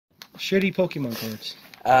Shitty Pokemon cards.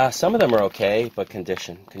 Some of them are okay, but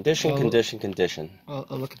condition. Condition. I'll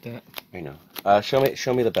look at that. I know.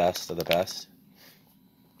 Show me the best of the best.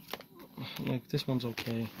 Like, this one's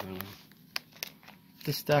okay.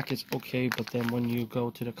 This stack is okay, but then when you go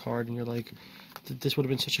to the card and you're like, this would have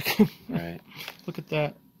been such a good... Right. Look at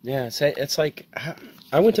that. Yeah, it's like,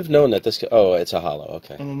 I wouldn't have known that this could... Oh, it's a hollow,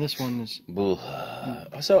 okay. And then this one is...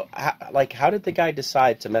 So, like, how did the guy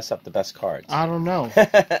decide to mess up the best cards? I don't know.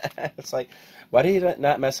 It's like, why did he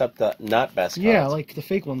not mess up the not best cards? Yeah, like the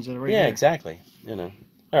fake ones that are right Yeah, here. exactly. You know.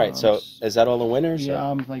 All right, so is that all the winners? Yeah,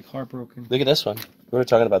 or? I'm like heartbroken. Look at this one. We were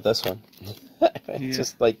talking about this one.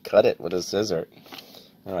 Just like cut it with a scissor.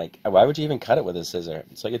 I'm like, why would you even cut it with a scissor?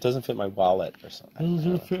 It's like it doesn't fit my wallet or something. It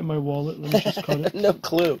doesn't fit in my wallet. Let me just cut it. No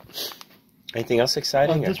clue. Anything else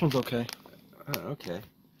exciting? This one's okay. Okay.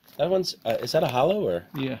 That one's, is that a hollow or?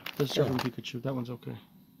 Yeah, this is from Pikachu. That one's okay.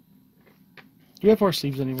 Do you have our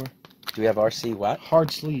sleeves anywhere? Do we have RC what?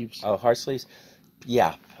 Hard sleeves. Oh, hard sleeves?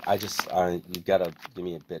 Yeah. I just, you gotta give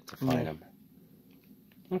me a bit to find them.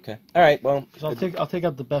 Okay. All right. Well, so I'll take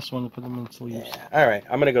out the best one and put them in sleeves. Yeah. All right.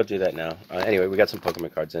 I'm gonna go do that now. Anyway, we got some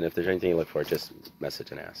Pokemon cards in. If there's anything you look for, just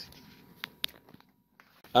message and ask.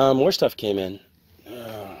 More stuff came in.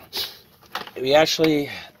 We actually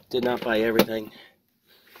did not buy everything.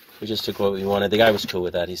 We just took what we wanted. The guy was cool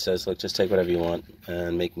with that. He says, "Look, just take whatever you want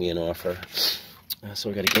and make me an offer." So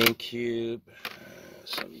we got a GameCube,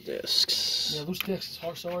 some discs. Yeah, those discs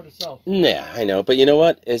is so hard to sell. Yeah, I know. But you know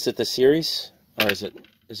what? Is it the series or is it?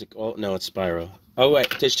 Is it? Oh, no, it's Spyro. Oh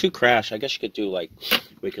wait, there's two Crash. I guess you could do like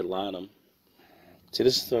we could lot them. See,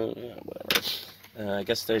 this is the whatever. I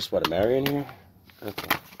guess there's what, a Mario in here.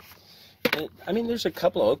 Okay. I mean, there's a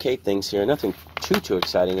couple of okay things here. Nothing too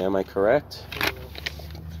exciting. Am I correct?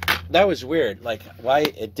 That was weird. Like why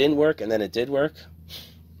it didn't work and then it did work.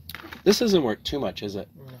 This doesn't work too much, is it?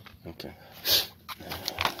 No. Okay.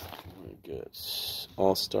 Very good.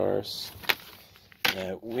 All Stars.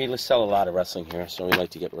 Yeah, we sell a lot of wrestling here, so we like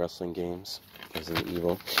to get wrestling games. Resident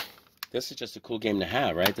Evil. This is just a cool game to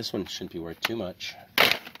have, right? This one shouldn't be worth too much.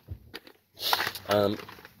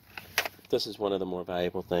 This is one of the more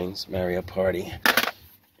valuable things. Mario Party.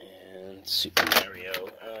 And Super Mario.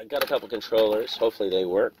 Got a couple controllers. Hopefully they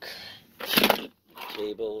work.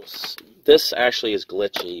 Cables. This actually is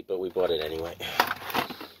glitchy, but we bought it anyway.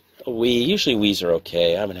 Usually Wii's are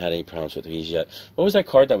okay. I haven't had any problems with Wii's yet. What was that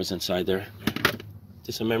card that was inside there?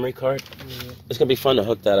 Just a memory card? Yeah. It's going to be fun to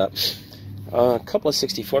hook that up. A couple of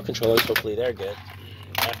 64 controllers. Hopefully they're good.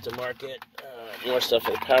 Aftermarket. More stuff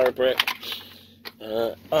for the Power Brick.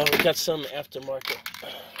 We got some aftermarket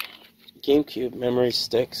GameCube memory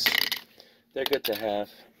sticks. They're good to have.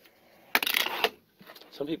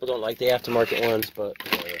 Some people don't like the aftermarket ones, but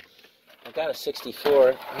I got a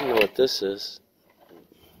 64. I don't know what this is.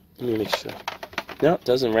 Let me make sure. No, it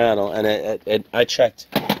doesn't rattle, and I checked,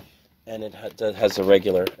 and it has the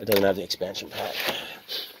regular. It doesn't have the expansion pack.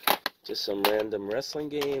 Just some random wrestling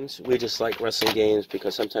games. We just like wrestling games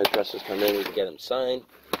because sometimes wrestlers come in and we can get them signed.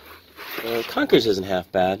 Conker's isn't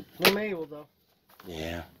half bad. No manual though.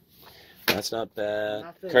 Yeah, that's not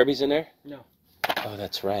bad. Kirby's in there? No. Oh,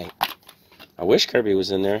 that's right. I wish Kirby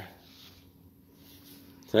was in there.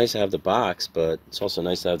 It's nice to have the box, but it's also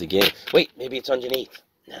nice to have the game. Wait, maybe it's underneath.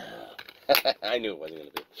 No. I knew it wasn't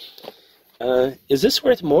going to be. Is this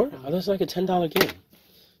worth more? Oh, that's like a $10 game.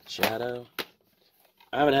 Shadow.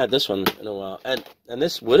 I haven't had this one in a while. And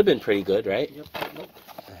this would have been pretty good, right? Yep.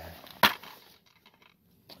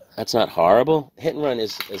 That's not horrible. Hit and Run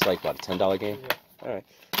is like, what, a $10 game? Yeah. All right.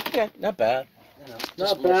 Yeah, not bad.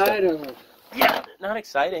 Not bad. Yeah, not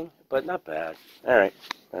exciting, but not bad. All right.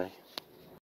 Bye.